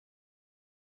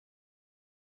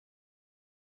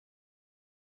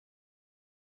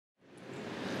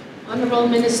Honourable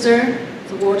Minister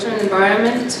for Water and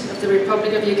Environment of the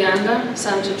Republic of Uganda,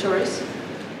 Santa Torres,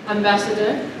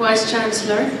 Ambassador, Vice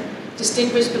Chancellor,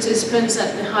 distinguished participants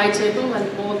at the high table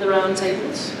and all the round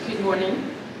tables, good morning.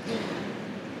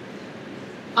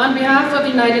 On behalf of the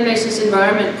United Nations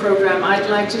Environment Programme, I'd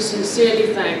like to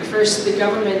sincerely thank first the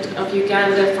government of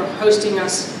Uganda for hosting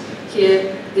us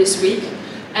here this week,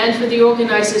 and for the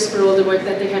organisers for all the work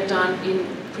that they have done in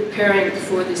preparing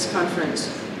for this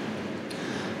conference.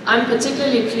 I'm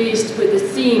particularly pleased with the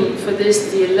theme for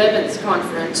this, the 11th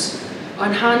conference,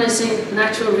 on harnessing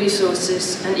natural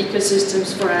resources and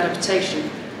ecosystems for adaptation,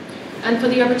 and for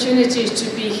the opportunities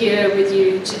to be here with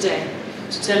you today,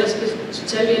 to tell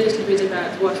you a little bit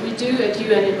about what we do at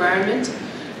UN Environment,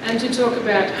 and to talk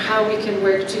about how we can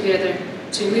work together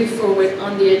to move forward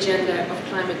on the agenda of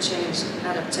climate change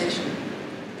adaptation.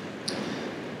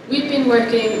 We've been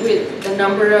working with a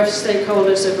number of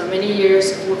stakeholders over many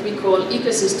years of what we call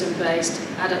ecosystem-based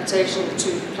adaptation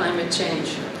to climate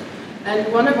change.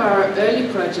 And one of our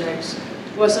early projects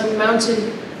was on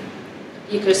mountain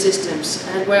ecosystems,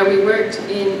 and where we worked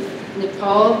in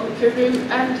Nepal, Peru,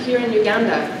 and here in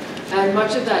Uganda. And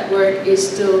much of that work is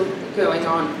still going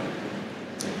on.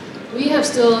 We have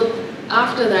still,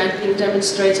 after that, been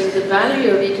demonstrating the value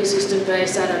of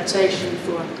ecosystem-based adaptation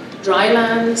for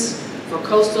drylands, for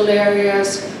coastal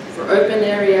areas, for open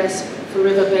areas, for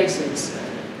river basins.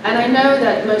 And I know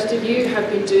that most of you have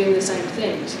been doing the same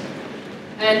things.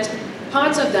 And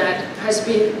part of that has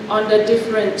been under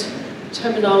different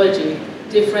terminology,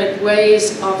 different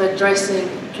ways of addressing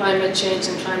climate change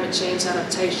and climate change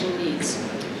adaptation needs.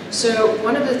 So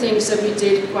one of the things that we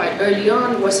did quite early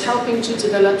on was helping to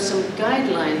develop some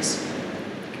guidelines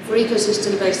for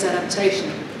ecosystem-based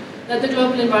adaptation that the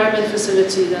Global Environment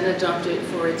Facility then adopted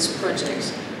for its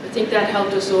projects. I think that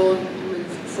helped us all move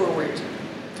forward.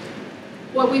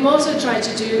 What we've also tried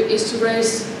to do is to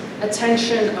raise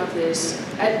attention of this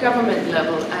at government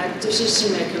level, at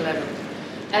decision-maker level.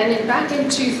 And back in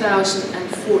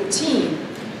 2014,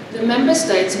 the member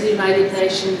states of the United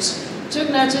Nations took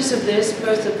notice of this,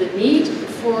 both of the need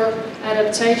for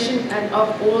adaptation and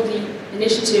of all the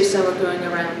initiatives that were going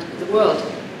around the world.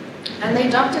 And they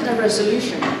adopted a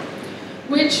resolution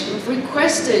which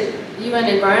requested UN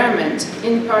Environment,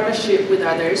 in partnership with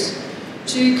others,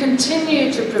 to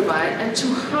continue to provide and to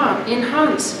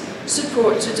enhance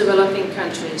support to developing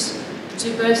countries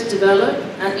to both develop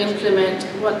and implement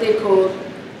what they call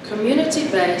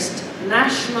community-based,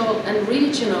 national and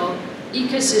regional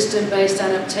ecosystem-based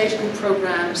adaptation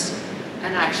programs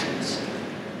and actions.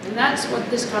 And that's what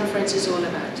this conference is all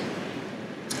about.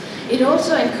 It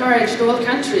also encouraged all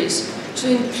countries to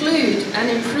include and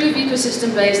improve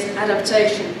ecosystem-based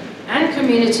adaptation and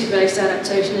community-based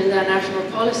adaptation in their national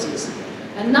policies,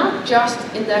 and not just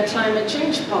in their climate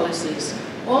change policies,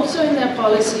 also in their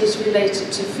policies related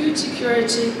to food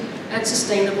security and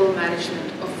sustainable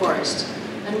management of forest.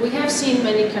 And we have seen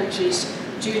many countries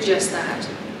do just that.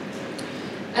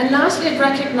 And lastly, it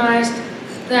recognized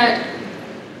that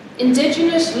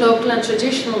indigenous, local and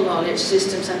traditional knowledge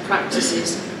systems and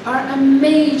practices are a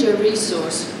major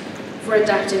resource for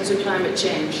adapting to climate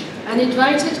change, and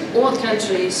invited all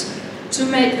countries to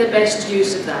make the best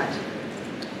use of that.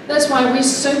 That's why we're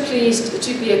so pleased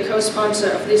to be a co-sponsor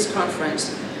of this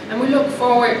conference, and we look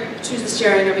forward to the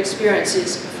sharing of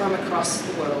experiences from across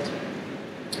the world.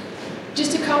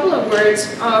 Just a couple of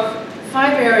words of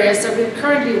 5 areas that we're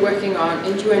currently working on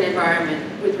in UN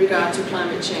Environment with regard to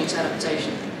climate change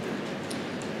adaptation.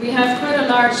 We have quite a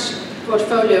large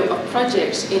portfolio of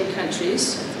projects in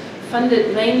countries,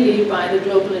 funded mainly by the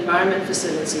Global Environment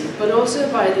Facility, but also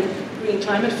by the Green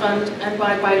Climate Fund and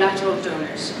by bilateral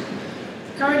donors.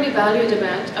 Currently valued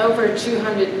about over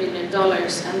 $200 million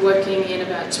and working in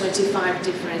about 25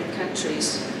 different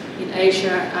countries in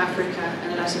Asia, Africa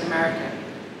and Latin America.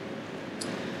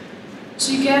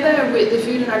 Together with the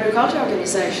Food and Agriculture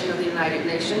Organization of the United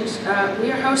Nations,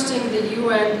 we are hosting the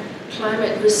UN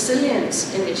Climate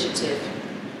Resilience Initiative,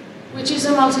 which is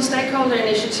a multi-stakeholder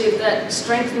initiative that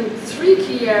strengthens 3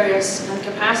 key areas and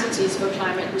capacities for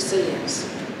climate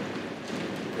resilience.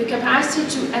 The capacity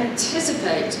to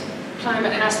anticipate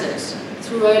climate hazards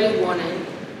through early warning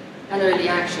and early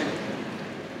action.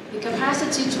 The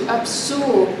capacity to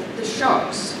absorb the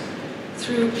shocks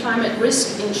through climate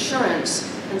risk insurance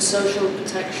and social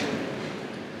protection.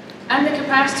 And the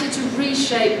capacity to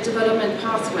reshape development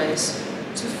pathways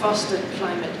to foster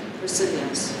climate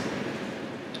resilience.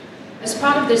 As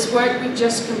part of this work, we've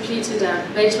just completed a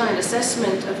baseline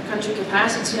assessment of country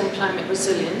capacity on climate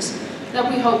resilience that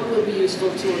we hope will be useful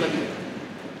to all of you.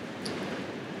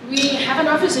 We have an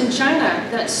office in China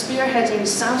that's spearheading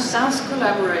South-South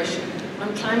collaboration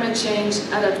on climate change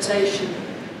adaptation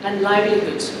and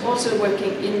livelihoods, also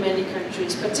working in many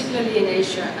countries, particularly in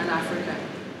Asia and Africa.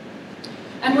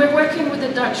 And we're working with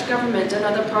the Dutch government and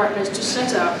other partners to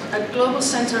set up a global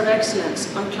centre of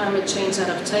excellence on climate change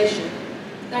adaptation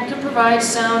that can provide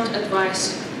sound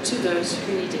advice to those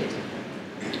who need it.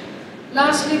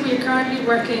 Lastly, we are currently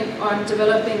working on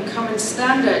developing common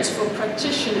standards for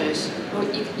practitioners of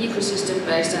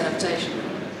ecosystem-based adaptation.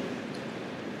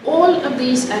 All of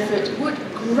these efforts would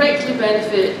greatly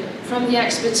benefit from the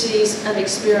expertise and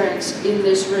experience in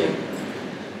this room.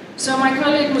 So my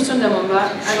colleague Musunda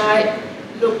Mumba and I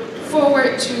look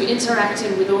forward to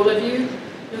interacting with all of you,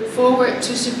 look forward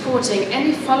to supporting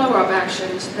any follow-up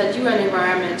actions that UN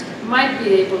Environment might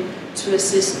be able to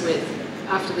assist with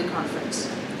after the conference.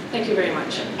 Thank you very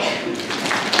much.